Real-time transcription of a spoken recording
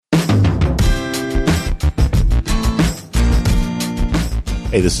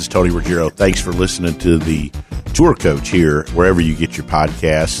Hey, this is Tony Ruggiero. Thanks for listening to the Tour Coach here, wherever you get your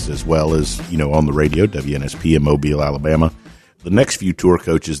podcasts, as well as, on the radio, WNSP in Mobile, Alabama. The next few Tour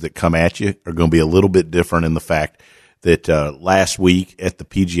Coaches that come at you are going to be a little bit different in the fact that last week at the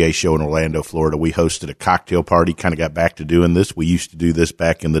PGA show in Orlando, Florida, we hosted a cocktail party, kind of got back to doing this. We used to do this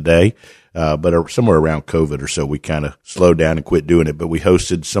back in the day, but somewhere around COVID or so, we kind of slowed down and quit doing it. But we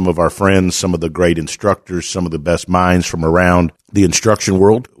hosted some of our friends, some of the great instructors, some of the best minds from around the instruction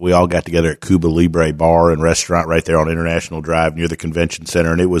world. We all got together at Cuba Libre Bar and Restaurant right there on International Drive near the convention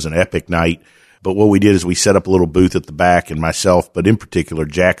center, and it was an epic night. But what we did is we set up a little booth at the back, and myself, but in particular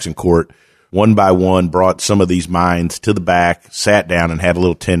Jackson Koert, one by one, brought some of these minds to the back, sat down, and had a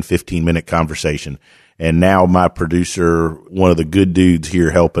little 10, 15-minute conversation. And now my producer, one of the good dudes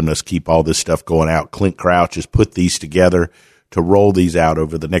here helping us keep all this stuff going out, Clint Crouch, has put these together to roll these out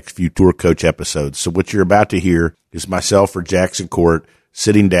over the next few Tour Coach episodes. So what you're about to hear is myself or Jackson Koert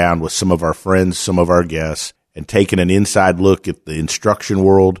sitting down with some of our friends, some of our guests, and taking an inside look at the instruction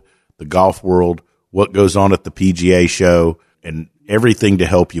world, the golf world, what goes on at the PGA show, and everything to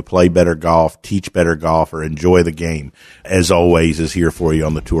help you play better golf, teach better golf, or enjoy the game, as always, is here for you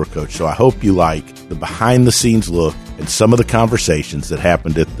on the Tour Coach. So I hope you like the behind-the-scenes look and some of the conversations that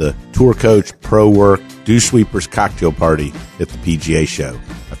happened at the Tour Coach Pro Work Dew Sweepers cocktail party at the PGA show.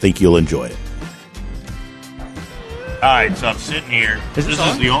 I think you'll enjoy it. All right, so I'm sitting here. This is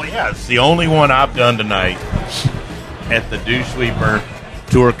it's the only one I've done tonight at the Dew Sweeper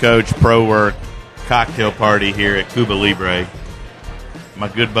Tour Coach Pro Work cocktail party here at Cuba Libre. My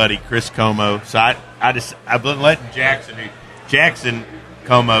good buddy Chris Como. So I've been letting Jackson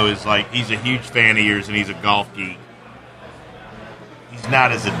Como is like, he's a huge fan of yours and he's a golf geek. He's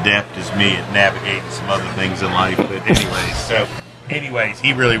not as adept as me at navigating some other things in life, but anyways,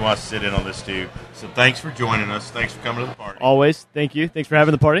 he really wants to sit in on this too. So thanks for joining us. Thanks for coming to the party. Always. Thank you. Thanks for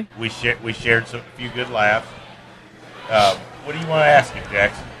having the party. We shared a few good laughs. What do you want to ask him,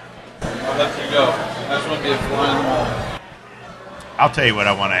 Jackson? I'll let you go. That's going to be a flying wall. I'll tell you what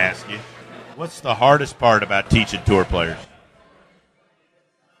I want to ask you. What's the hardest part about teaching tour players?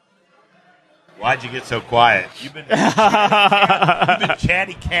 Why'd you get so quiet? You've been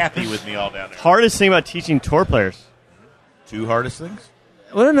chatty Cathy with me all down there. Hardest thing about teaching tour players? Two hardest things?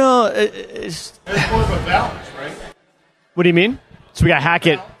 Well, I don't know. There's more of a balance, right? What do you mean? So we got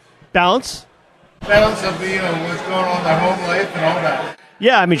Hackett. Balance? Balance of what's going on in their home life and all that.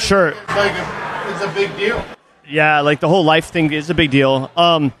 Yeah, I mean, sure. It's a big deal. Yeah, like the whole life thing is a big deal.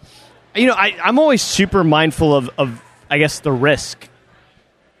 I'm always super mindful of, I guess, the risk.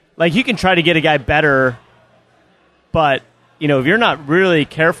 Like, you can try to get a guy better, but, if you're not really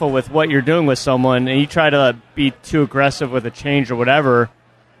careful with what you're doing with someone and you try to be too aggressive with a change or whatever,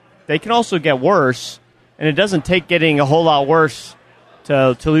 they can also get worse, and it doesn't take getting a whole lot worse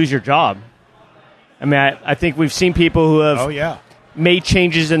to lose your job. I mean, I think we've seen people who have made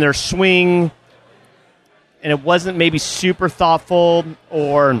changes in their swing, and it wasn't maybe super thoughtful,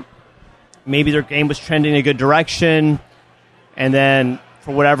 or maybe their game was trending in a good direction, and then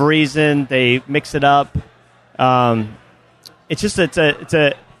for whatever reason they mix it up. It's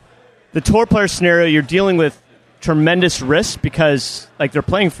the tour player scenario. You're dealing with tremendous risk because they're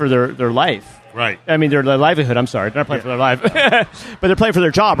playing for their life. Right. I mean, their livelihood. I'm sorry, they're not playing for their life, but they're playing for their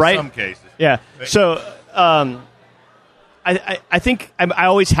job, right? In some cases. Yeah. So I think I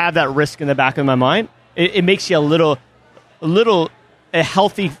always have that risk in the back of my mind. It makes you a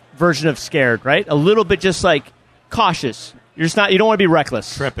healthy version of scared, right? A little bit just cautious. You don't want to be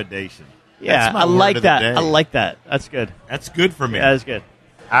reckless. Trepidation. Yeah, I like that. I like that. That's good. That's good for me. Yeah, that's good.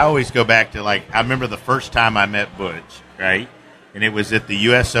 I always go back to I remember the first time I met Butch, right? And it was at the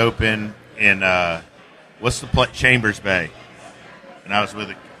U.S. Open in Chambers Bay, and I was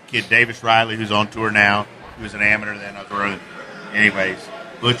with a kid, Davis Riley, who's on tour now. He was an amateur then. I was running. Anyways,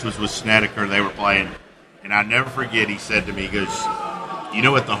 Butch was with Snedeker. They were playing, and I'll never forget. He said to me, he goes, "You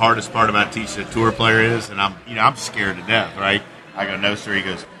know what the hardest part about teaching a tour player is?" And I'm scared to death, right? I go, "No, sir." He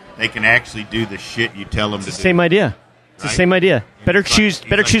goes, "They can actually do the shit you tell them to do." Same idea. It's the same idea. Better choose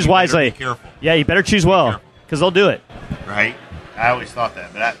wisely. Better be careful. Yeah, you better choose well because they'll do it. Right. I always thought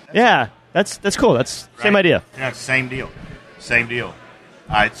that, but that's cool. That's right. Same idea. Yeah, same deal. All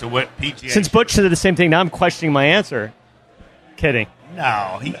right. So what PGA? Since Butch said the same thing, now I'm questioning my answer. Kidding.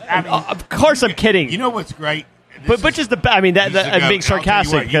 No, of course I'm kidding. You know what's great? But Butch is the best. I mean, I'm being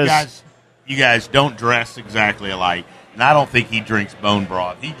sarcastic because you guys don't dress exactly alike, and I don't think he drinks bone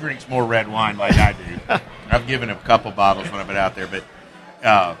broth. He drinks more red wine like I do. I've given him a couple bottles when I've been out there, but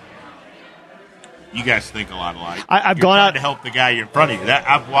you guys think a lot alike. I've gone out to help the guy in front of you.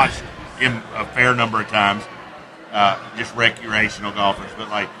 I've watched him a fair number of times. just recreational golfers, but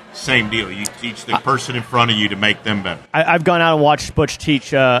like same deal. You teach the person in front of you to make them better. I've gone out and watched Butch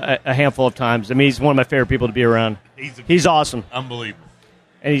teach a handful of times. I mean, he's one of my favorite people to be around. He's awesome. Unbelievable.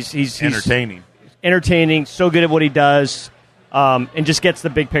 And he's entertaining. Entertaining, so good at what he does, and just gets the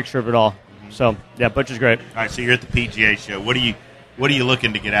big picture of it all. Mm-hmm. So, yeah, Butch is great. All right, so you're at the PGA show. What are you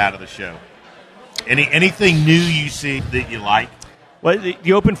looking to get out of the show? Anything new you see that you like? Well,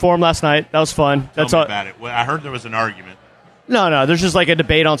 the open forum last night, that was fun. Tell me about it. Well, I heard there was an argument. No, there's just like a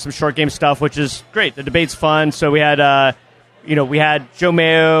debate on some short game stuff, which is great. The debate's fun. So we had, we had Joe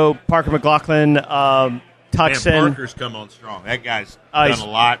Mayo, Parker McLaughlin, Tuxon. Man, Parker's come on strong. That guy's done a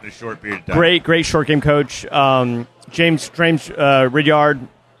lot in a short period of time. Great short game coach. James Ridyard,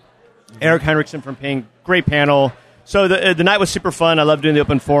 Eric Henriksen from Ping. Great panel. So the night was super fun. I love doing the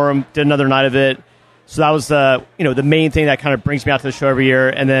open forum. Did another night of it. So that was the main thing that kind of brings me out to the show every year.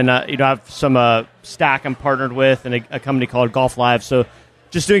 And then I have some stack I'm partnered with and a company called Golf Live. So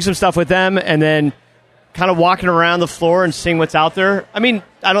just doing some stuff with them and then kind of walking around the floor and seeing what's out there. I mean,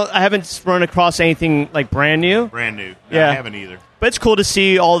 I haven't run across anything like brand new. Brand new. Yeah. I haven't either. But it's cool to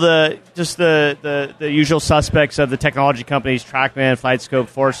see all the usual suspects of the technology companies, TrackMan, FlightScope,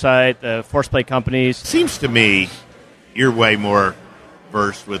 Foresight, the force play companies. Seems to me you're way more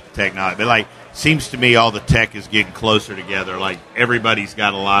versed with technology. But seems to me all the tech is getting closer together. Like everybody's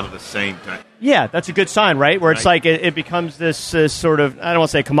got a lot of the same tech. Yeah, that's a good sign, right? Where it's like it becomes this sort of, I don't want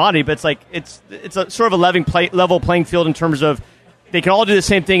to say commodity, but it's like it's a sort of a level playing field in terms of they can all do the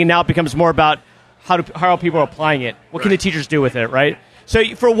same thing, and now it becomes more about how people are applying it. What can the teachers do with it, right? So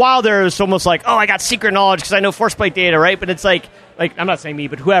for a while there, it was almost like, oh, I got secret knowledge because I know force plate data, right? But it's like I'm not saying me,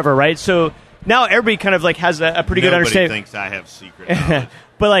 but whoever, right? So now everybody kind of has a pretty good understanding. Nobody thinks I have secret knowledge.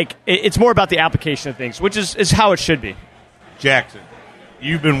 But it's more about the application of things, which is how it should be. Jackson,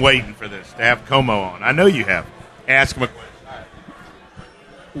 you've been waiting for this, to have Como on. I know you have. Ask him a question.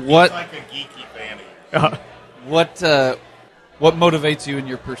 What? He's like a geeky fan of What motivates you in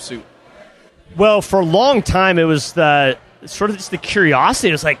your pursuit? Well, for a long time, it was sort of just the curiosity.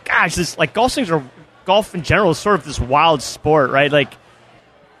 It was like, gosh, this golf in general is sort of this wild sport, right? Like,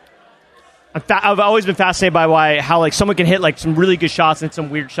 I've always been fascinated by how someone can hit some really good shots and some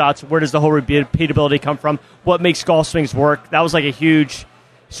weird shots. Where does the whole repeatability come from? What makes golf swings work? That was a huge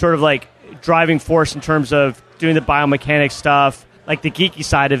sort of driving force in terms of doing the biomechanics stuff, the geeky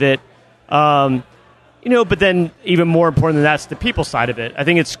side of it. But then even more important than that's the people side of it. I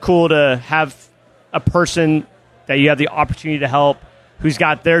think it's cool to have a person that you have the opportunity to help who's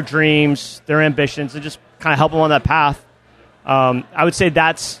got their dreams, their ambitions, and just kind of help them on that path. I would say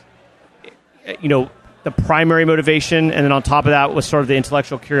that's the primary motivation, and then on top of that was sort of the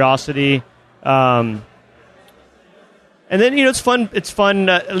intellectual curiosity. And then it's fun. It's fun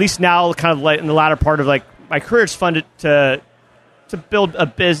at least now, kind of in the latter part of my career. It's fun to build a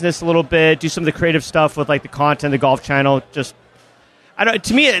business a little bit, do some of the creative stuff with the content, the golf channel. Just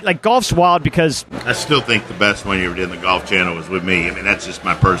to me, golf's wild because I still think the best one you ever did in the golf channel was with me. I mean, that's just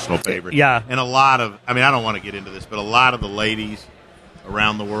my personal favorite. Yeah, and a lot of I don't want to get into this, but a lot of the ladies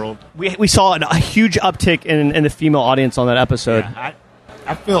around the world. We saw a huge uptick in the female audience on that episode. Yeah,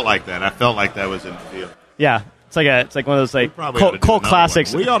 I felt like that. I felt like that was in the field. Yeah, it's like one of those cult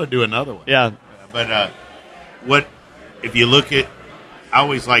classics. We ought to do another one. Yeah, but what if you look at? I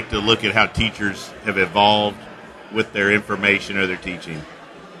always like to look at how teachers have evolved with their information or their teaching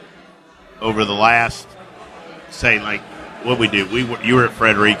over the last, say, what we do. You were at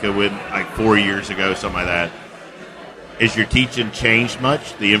Frederica with 4 years ago, something like that. Has your teaching changed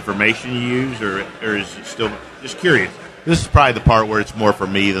much? The information you use, or is it still just curious? This is probably the part where it's more for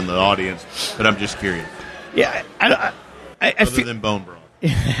me than the audience, but I'm just curious. Yeah, other than bone broth.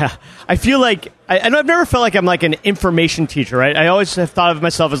 Yeah, I feel like I've never felt like I'm an information teacher, right? I always have thought of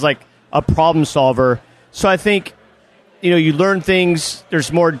myself as a problem solver. So I think you learn things.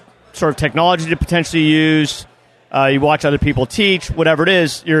 There's more sort of technology to potentially use. You watch other people teach, whatever it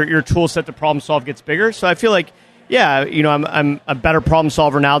is. Your tool set to problem solve gets bigger. So I feel like, yeah, I'm a better problem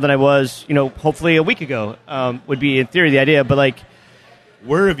solver now than I was, hopefully a week ago. Would be in theory the idea, but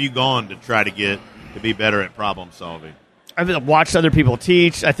where have you gone to try to be better at problem solving? I've watched other people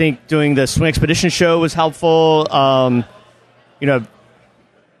teach. I think doing the Swing Expedition show was helpful.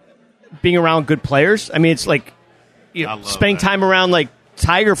 Being around good players. I mean, it's spending time around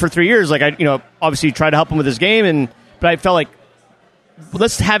Tiger for 3 years. I obviously tried to help him with his game, but I felt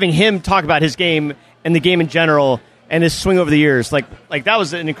let's having him talk about his game and the game in general and his swing over the years. Like that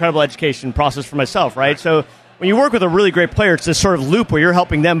was an incredible education process for myself, right? So when you work with a really great player, it's this sort of loop where you're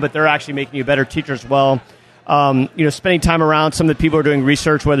helping them, but they're actually making you a better teacher as well. Spending time around some of the people who are doing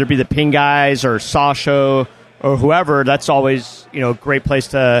research, whether it be the Ping guys or Sasho or whoever, that's always, a great place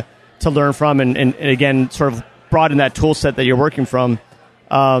to learn from and again, sort of broaden that tool set that you're working from.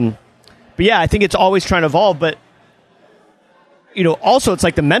 But yeah, I think it's always trying to evolve. But, also it's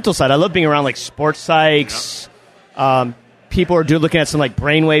like the mental side. I love being around like sports psychs. People are looking at some like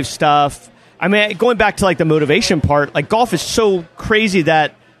brainwave stuff. I mean, going back to like the motivation part, like golf is so crazy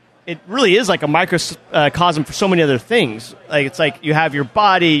that it really is like a microcosm for so many other things. Like it's like you have your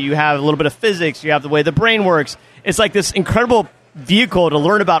body, you have a little bit of physics, you have the way the brain works. It's like this incredible vehicle to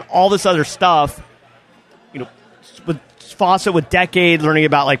learn about all this other stuff. With Fawcett with Decade, learning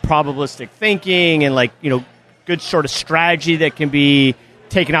about like probabilistic thinking and like good sort of strategy that can be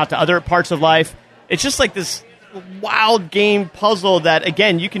taken out to other parts of life. It's just like this wild game puzzle that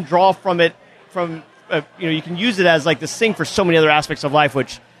again you can draw from it. You can use it as like this thing for so many other aspects of life,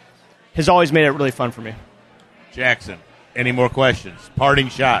 which has always made it really fun for me. Jackson, any more questions? Parting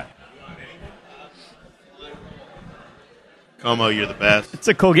shot. Como, you're the best. It's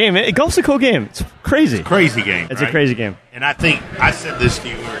a cool game. Golf's a cool game. It's crazy. It's a crazy game. It's a crazy game. And I think, I said this to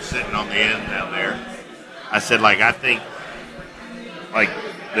you when we were sitting on the end down there. I said, I think,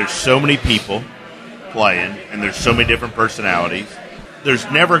 there's so many people playing, and there's so many different personalities. There's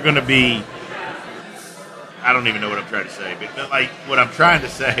never going to be, I don't even know what I'm trying to say, but what I'm trying to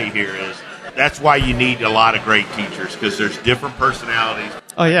say here is that's why you need a lot of great teachers, because there's different personalities.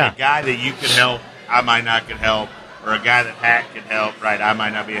 Oh, yeah. A guy that you can help, I might not can help. Or a guy that Hack can help, right? I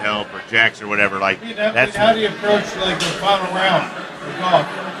might not be a help, or Jax or whatever. That's how do you approach the final round of golf?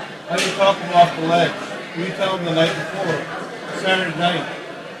 How do you talk them off the ledge? What do you tell them the night before, Saturday night?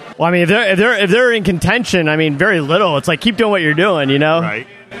 Well, I mean, if they're in contention, I mean, very little. It's like keep doing what you're doing, Right.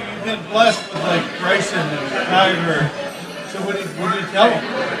 You've been blessed with Bryson and Tiger. So what do you tell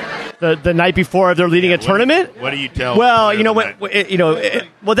them? The night before, if they're leading a tournament? What do you tell? Well,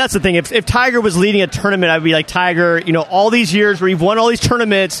 well, that's the thing. If Tiger was leading a tournament, I'd be like, Tiger, all these years where you've won all these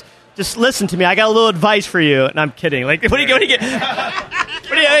tournaments, just listen to me. I got a little advice for you. And I'm kidding. What do you get?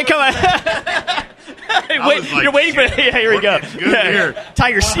 Come on. You're waiting for. Yeah, here we go. Here.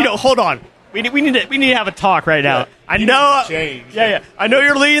 Tiger, hold on. We need to have a talk right now. I know. Yeah. I know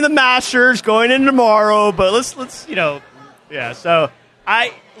you're leading the Masters going in tomorrow, but let's. Yeah. So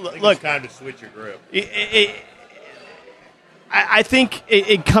look, it's time to switch your grip. I think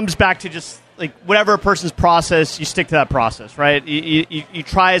it comes back to just like whatever a person's process, you stick to that process, right? You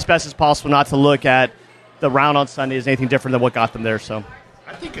try as best as possible not to look at the round on Sunday as anything different than what got them there. So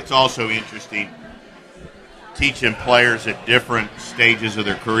I think it's also interesting teaching players at different stages of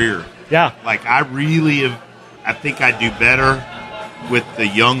their career. Yeah. I think I do better with the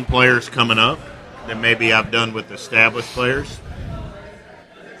young players coming up than maybe I've done with established players.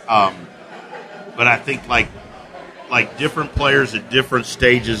 But I think like different players at different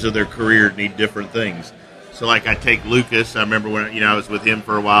stages of their career need different things. So I take Lucas. I remember when I was with him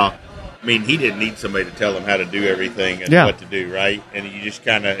for a while. I mean, he didn't need somebody to tell him how to do everything and what to do, right? And you just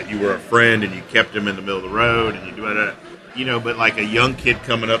you were a friend and you kept him in the middle of the road and you do it. But like a young kid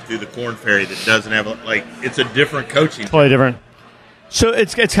coming up through the Corn Ferry that doesn't have it's a different coaching. Totally different. So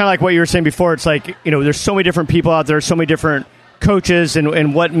it's kind of like what you were saying before. It's like there's so many different people out there, so many different coaches,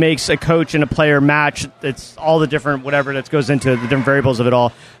 and what makes a coach and a player match. It's all the different whatever that goes into the different variables of it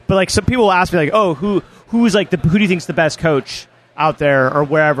all. But some people will ask me who do you think's the best coach out there or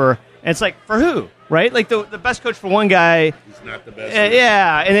wherever? And it's for who, right? The best coach for one guy, he's not the best.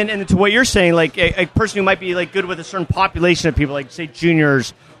 Yeah, and then to what you're saying, a person who might be good with a certain population of people, say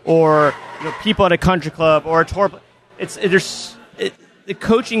juniors or people at a country club or a tour. The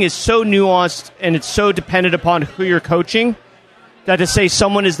coaching is so nuanced and it's so dependent upon who you're coaching. That to say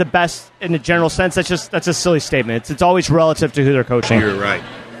someone is the best in a general sense, that's a silly statement. It's always relative to who they're coaching. You're right.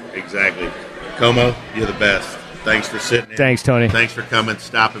 Exactly. Como, you're the best. Thanks for sitting in. Thanks, Tony. Thanks for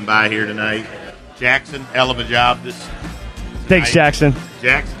stopping by here tonight. Jackson, hell of a job this Thanks, tonight. Jackson.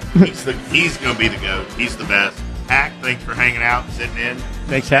 Jackson, he's going to be the GOAT. He's the best. Hack, thanks for hanging out and sitting in.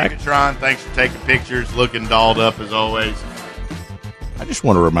 Thanks, Hack. Megatron, thanks for taking pictures, looking dolled up as always. I just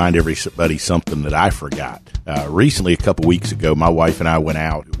want to remind everybody something that I forgot. Recently, a couple weeks ago, my wife and I went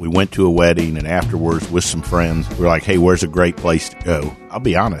out. We went to a wedding, and afterwards with some friends, we were like, hey, where's a great place to go? I'll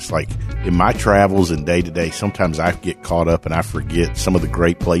be honest, in my travels and day-to-day, sometimes I get caught up and I forget some of the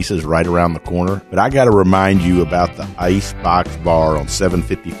great places right around the corner. But I got to remind you about the Icebox Bar on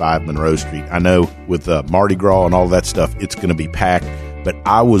 755 Monroe Street. I know with Mardi Gras and all that stuff, it's going to be packed. But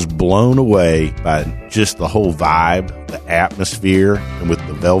I was blown away by just the whole vibe, the atmosphere, and with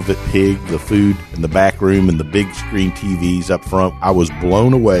the Velvet Pig, the food in the back room, and the big screen TVs up front. I was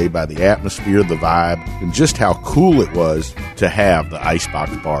blown away by the atmosphere, the vibe, and just how cool it was to have the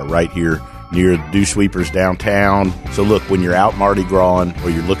Icebox Bar right here near Dew Sweepers downtown. So look, when you're out Mardi Gras or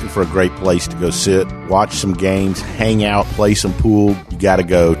you're looking for a great place to go sit, watch some games, hang out, play some pool, you got to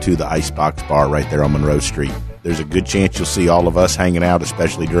go to the Icebox Bar right there on Monroe Street. There's a good chance you'll see all of us hanging out,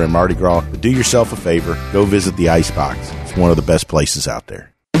 especially during Mardi Gras. But do yourself a favor, go visit the Icebox. It's one of the best places out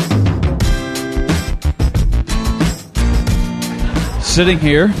there. Sitting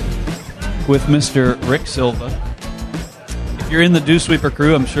here with Mr. Rick Silva. If you're in the Dew Sweeper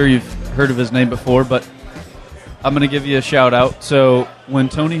crew, I'm sure you've heard of his name before, but I'm going to give you a shout out. So when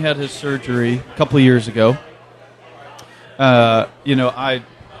Tony had his surgery a couple of years ago,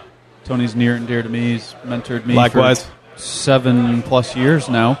 Tony's near and dear to me. He's mentored me Likewise. for 7+ years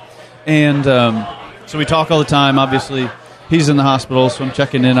now. And so we talk all the time. Obviously, he's in the hospital, so I'm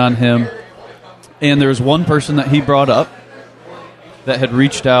checking in on him. And there was one person that he brought up that had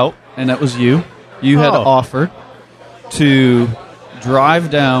reached out, and that was you. You had offered to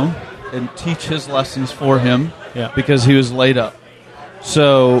drive down and teach his lessons for him because he was laid up.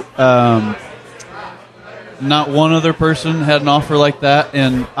 So not one other person had an offer like that,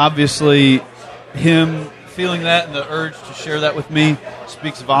 and obviously him feeling that and the urge to share that with me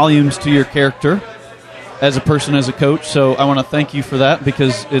speaks volumes to your character as a person, as a coach. So I want to thank you for that,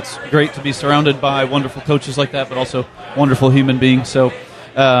 because it's great to be surrounded by wonderful coaches like that, but also wonderful human beings. So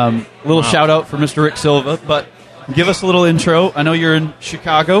little shout out for Mr. Rick Silva, but give us a little intro. I know you're in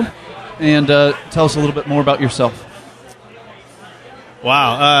Chicago, and tell us a little bit more about yourself.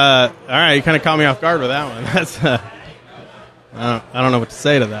 Wow. All right, you kind of caught me off guard with that one. That's I don't know what to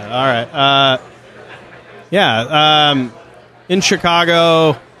say to that. All right. In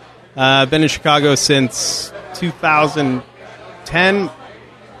Chicago. I've been in Chicago since 2010.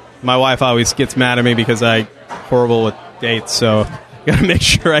 My wife always gets mad at me because I'm horrible with dates, so got to make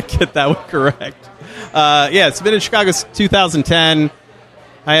sure I get that one correct. It's been in Chicago since 2010.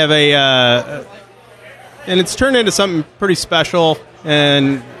 I have and it's turned into something pretty special,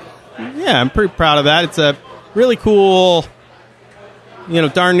 and I'm pretty proud of that. It's a really cool,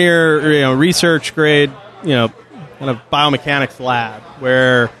 darn near, research grade, kind of biomechanics lab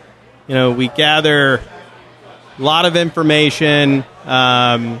where we gather a lot of information,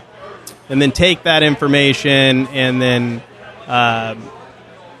 and then take that information and then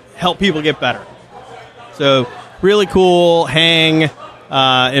help people get better. So really cool hang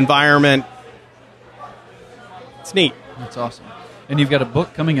environment. It's neat. That's awesome. And you've got a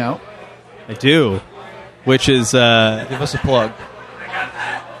book coming out. I do, which is... Give us a plug.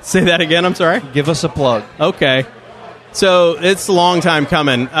 Say that again, I'm sorry? Give us a plug. Okay. So it's a long time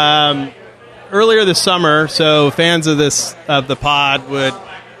coming. Earlier this summer, so fans of the pod would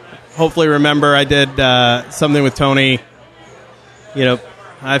hopefully remember I did something with Tony.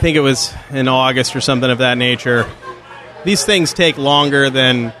 I think it was in August or something of that nature. These things take longer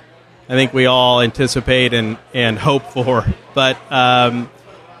than I think we all anticipate and hope for. But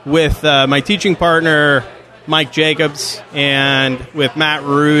with my teaching partner, Mike Jacobs, and with Matt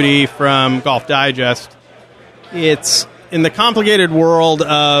Rudy from Golf Digest, it's in the complicated world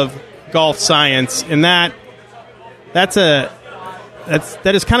of golf science, and that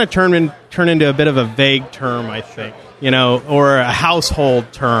is kind of turned into a bit of a vague term, I think, or a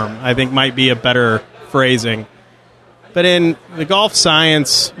household term, I think might be a better phrasing. But in the golf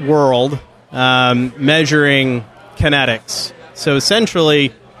science world, measuring kinetics, so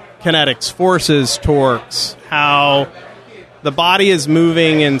essentially kinetics, forces, torques, how the body is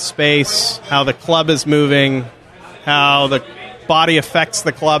moving in space, how the club is moving, how the body affects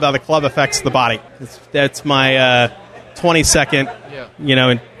the club, how the club affects the body. That's my 20-second,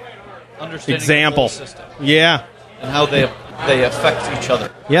 example. The system. Yeah, and how they affect each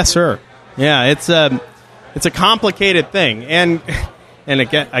other. Yes, sir. Yeah, it's a complicated thing, and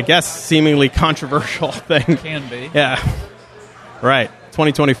again, I guess seemingly controversial thing. It can be. Yeah, right.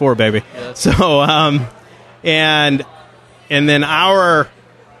 2024, baby. Yeah, so, and then our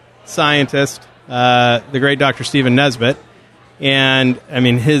scientist, the great Dr. Stephen Nesbitt, and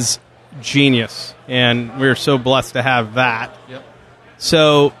his genius, and we're so blessed to have that. Yep.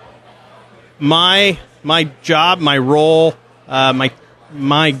 So my job, my role,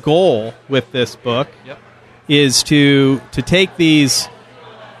 my goal with this book is to take these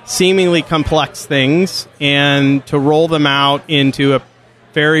seemingly complex things and to roll them out into a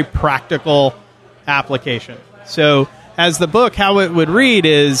very practical application. So as the book, how it would read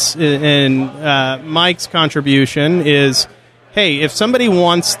is, and Mike's contribution is, hey, if somebody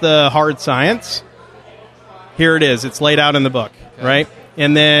wants the hard science, here it is. It's laid out in the book, right?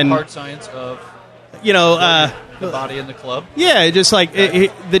 And then hard science of the body and the club. Yeah, just like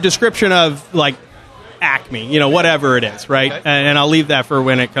the description of like Acme, whatever it is, right? Okay. And I'll leave that for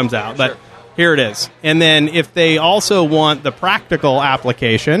when it comes out. Sure. here it is. And then if they also want the practical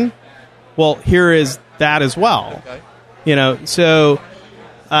application, well, here is that as well. Okay. You know, so,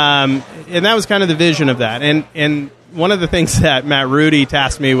 and that was kind of the vision of that. And one of the things that Matt Rudy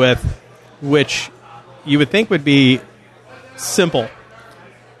tasked me with, which you would think would be simple,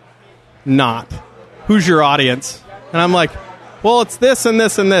 not. Who's your audience? And I'm like, well, it's this and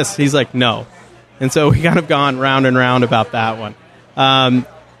this and this. He's like, no. And so we kind of gone round and round about that one.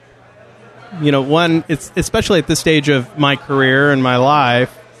 You know, one, it's especially at this stage of my career and my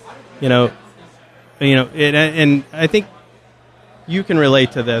life, you know, and I think you can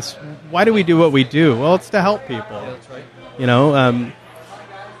relate to this. Why do we do what we do? Well, it's to help people. Yeah, that's right. You know,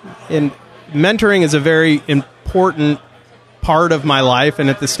 and mentoring is a very important part of my life and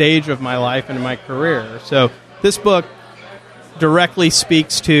at the stage of my life and in my career. So this book directly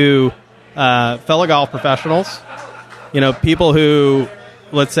speaks to fellow golf professionals, you know, people who,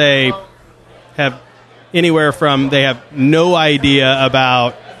 let's say, have anywhere from they have no idea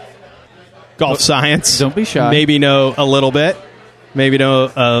about golf science. Don't be shy. Maybe know a little bit, maybe know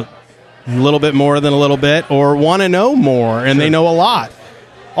a little bit more than a little bit, or want to know more, and they know a lot.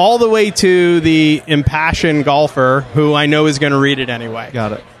 All the way to the impassioned golfer who I know is going to read it anyway.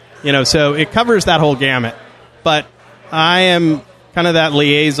 Got it. You know, so it covers that whole gamut. But I am kind of that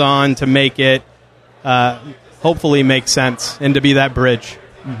liaison to make it hopefully make sense and to be that bridge.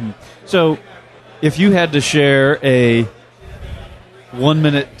 Mm-hmm. So if you had to share a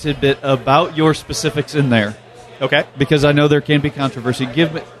 1-minute tidbit about your specifics in there, Okay. because I know there can be controversy,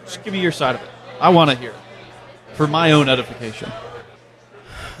 just give me your side of it. I want to hear it for my own edification.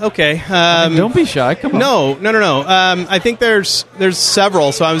 Okay. Don't be shy. Come on. No. I think there's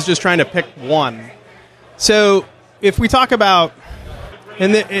several, so I was just trying to pick one. So if we talk about,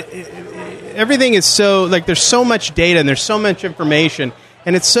 and everything is so, like, there's so much data and there's so much information,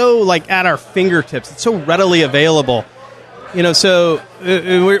 and it's so, like, at our fingertips. It's so readily available. You know, so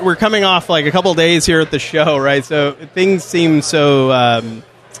we're coming off, like, a couple days here at the show, right? So things seem so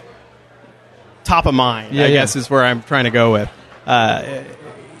top of mind, I guess, is where I'm trying to go with.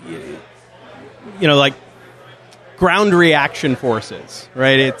 You know, like ground reaction forces,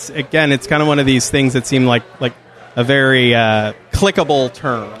 right? It's kind of one of these things that seem like a very clickable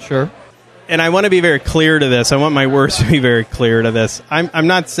term. Sure. And I want to be very clear to this. I want my words to be very clear to this. I'm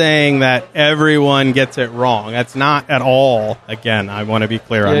not saying that everyone gets it wrong. That's not at all. Again, I want to be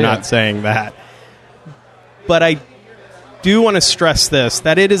clear. I'm not saying that. But I do want to stress this,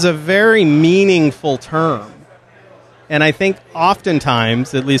 that it is a very meaningful term. And I think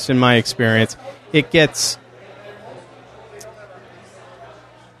oftentimes, at least in my experience, it gets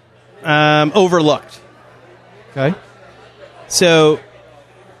overlooked. Okay. So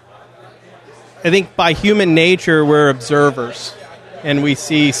I think by human nature, we're observers. And we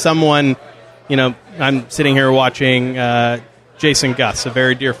see someone, you know, I'm sitting here watching Jason Gus, a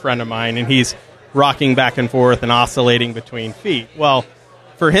very dear friend of mine, and he's rocking back and forth and oscillating between feet. Well,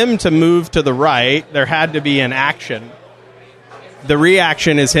 for him to move to the right, there had to be an action. The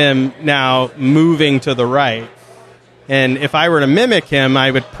reaction is him now moving to the right. And if I were to mimic him, I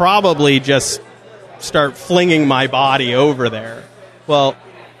would probably just start flinging my body over there. Well,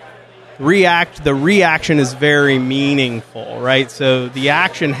 the reaction is very meaningful, right? So the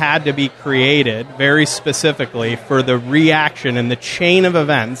action had to be created very specifically for the reaction and the chain of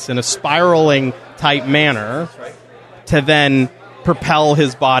events in a spiraling type manner to then propel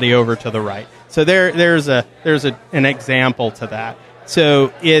his body over to the right. So there's an example to that.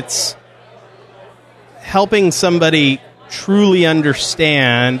 So it's helping somebody truly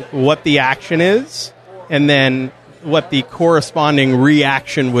understand what the action is and then what the corresponding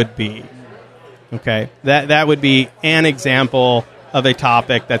reaction would be. Okay, that would be an example of a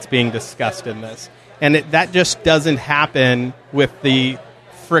topic that's being discussed in this. And that just doesn't happen with the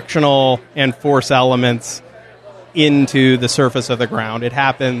frictional and force elements into the surface of the ground. It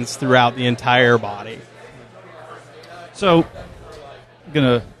happens throughout the entire body. So, I'm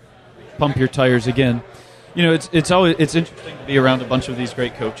going to pump your tires again. You know, it's interesting to be around a bunch of these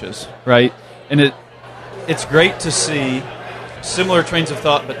great coaches, right? And it's great to see similar trains of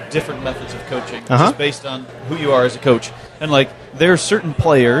thought but different methods of coaching, just based on who you are as a coach. And, like, there are certain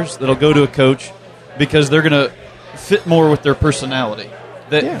players that'll go to a coach because they're going to fit more with their personality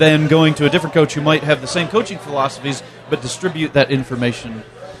than going to a different coach who might have the same coaching philosophies but distribute that information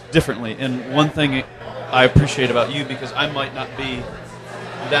differently. And one thing I appreciate about you, because I might not be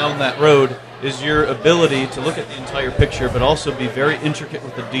down that road, is your ability to look at the entire picture but also be very intricate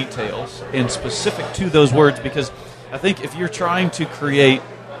with the details and specific to those words, because I think if you're trying to create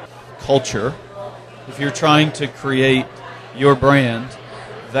culture, if you're trying to create your brand,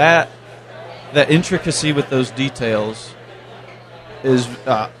 that that intricacy with those details is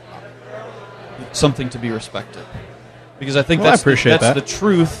something to be respected. Because I think that's the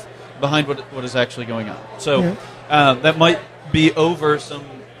truth behind what is actually going on. So that might be over some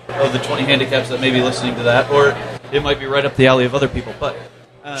of the 20 handicaps that may be listening to that, or it might be right up the alley of other people. But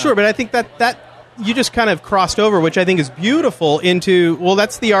sure, but I think that you just kind of crossed over, which I think is beautiful, into, well,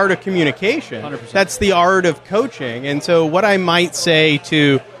 that's the art of communication. 100%. That's the art of coaching. And so what I might say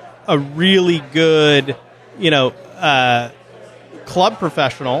to a really good, club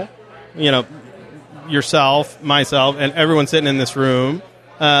professional, yourself, myself, and everyone sitting in this room,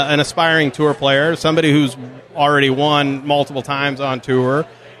 an aspiring tour player, somebody who's already won multiple times on tour,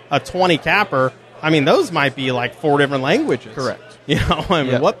 a 20 capper, those might be like 4 different languages. Correct.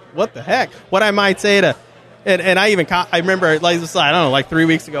 What the heck? What I might say to, and I even, I remember, like 3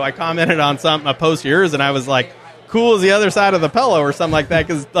 weeks ago, I commented on a post of yours, and I was like, cool as the other side of the pillow or something like that,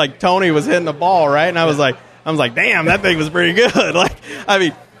 because like Tony was hitting the ball, right? And I was like, damn, that thing was pretty good.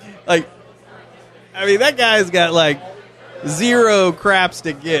 That guy's got like 0 craps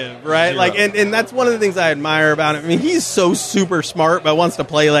to give, right? 0. And that's one of the things I admire about him. He's so super smart, but wants to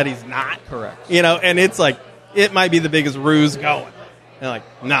play that he's not. Correct. And it's like, it might be the biggest ruse going. And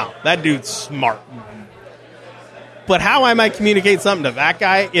no, that dude's smart. Mm-hmm. But how I might communicate something to that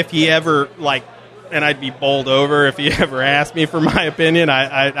guy if he ever, and I'd be bowled over if he ever asked me for my opinion,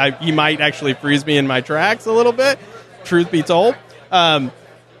 he might actually freeze me in my tracks a little bit, truth be told. But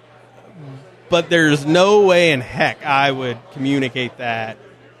there's no way in heck I would communicate that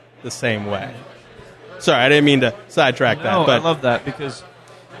the same way. Sorry, I didn't mean to sidetrack that. But I love that, because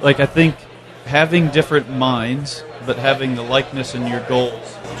I think having different minds, but having the likeness in your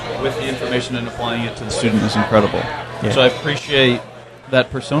goals with the information and applying it to the student is incredible. Yeah. So I appreciate that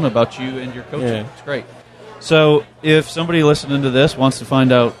persona about you and your coaching. Yeah. It's great. So if somebody listening to this wants to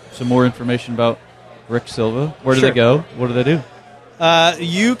find out some more information about Rick Silva, where do they go? What do they do?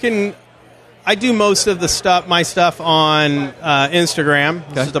 I do most of my stuff on Instagram.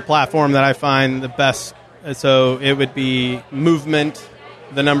 This is the platform that I find the best. So it would be Movement,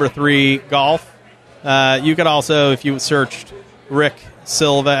 the number 3 golf. You could also, if you searched Rick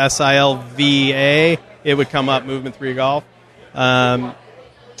Silva, Silva, it would come up, Movement 3 Golf. And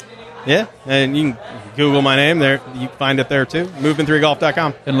you can Google my name there. You can find it there too,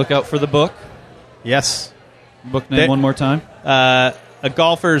 movement3golf.com. And look out for the book. Yes. Book name one more time. A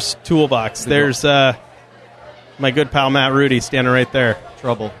Golfer's Toolbox. There's my good pal Matt Rudy standing right there.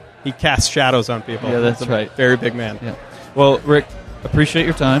 Trouble. He casts shadows on people. Yeah, that's right. Very big man. Yeah. Well, Rick, appreciate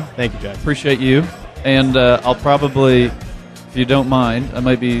your time. Thank you, Jack. Appreciate you. And I'll probably, if you don't mind, I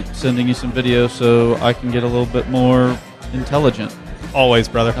might be sending you some videos so I can get a little bit more intelligent. Always,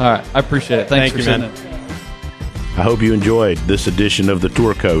 brother. All right. I appreciate it. Thanks for sending it. I hope you enjoyed this edition of The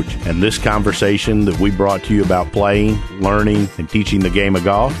Tour Coach and this conversation that we brought to you about playing, learning, and teaching the game of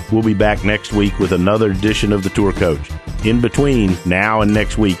golf. We'll be back next week with another edition of The Tour Coach. In between now and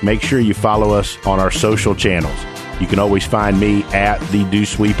next week, make sure you follow us on our social channels. You can always find me at The Dew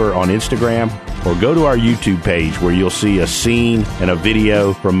Sweeper on Instagram, or go to our YouTube page where you'll see a scene and a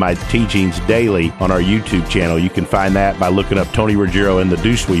video from my teachings daily on our YouTube channel. You can find that by looking up Tony Ruggiero and the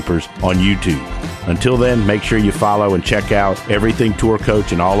Dew Sweepers on YouTube. Until then, make sure you follow and check out Everything Tour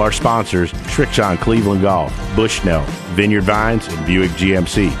Coach and all our sponsors, Srixon Cleveland Golf, Bushnell, Vineyard Vines, and Buick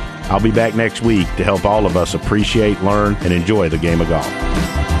GMC. I'll be back next week to help all of us appreciate, learn, and enjoy the game of golf.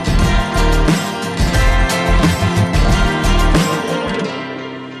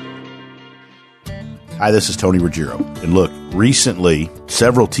 Hi, this is Tony Ruggiero. And look, recently,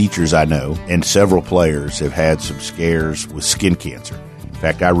 several teachers I know and several players have had some scares with skin cancer. In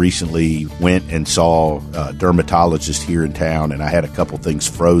fact, I recently went and saw a dermatologist here in town, and I had a couple things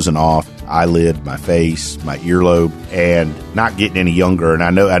frozen off, eyelid, my face, my earlobe, and not getting any younger. And I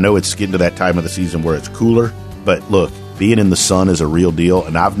know it's getting to that time of the season where it's cooler, but look, being in the sun is a real deal,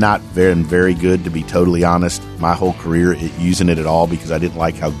 and I've not been very good, to be totally honest, my whole career at using it at all, because I didn't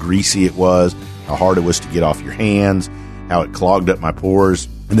like how greasy it was, how hard it was to get off your hands, how it clogged up my pores.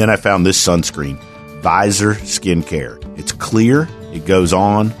 And then I found this sunscreen, Visor Skincare. It's clear, it goes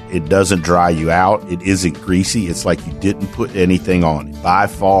on, it doesn't dry you out, it isn't greasy, it's like you didn't put anything on it. By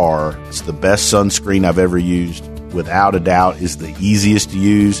far, it's the best sunscreen I've ever used. Without a doubt, is the easiest to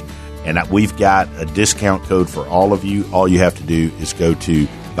use. And we've got a discount code for all of you. All you have to do is go to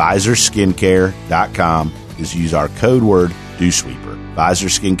visorskincare.com, is use our code word DewSweeper.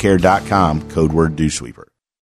 visorskincare.com, code word DewSweeper.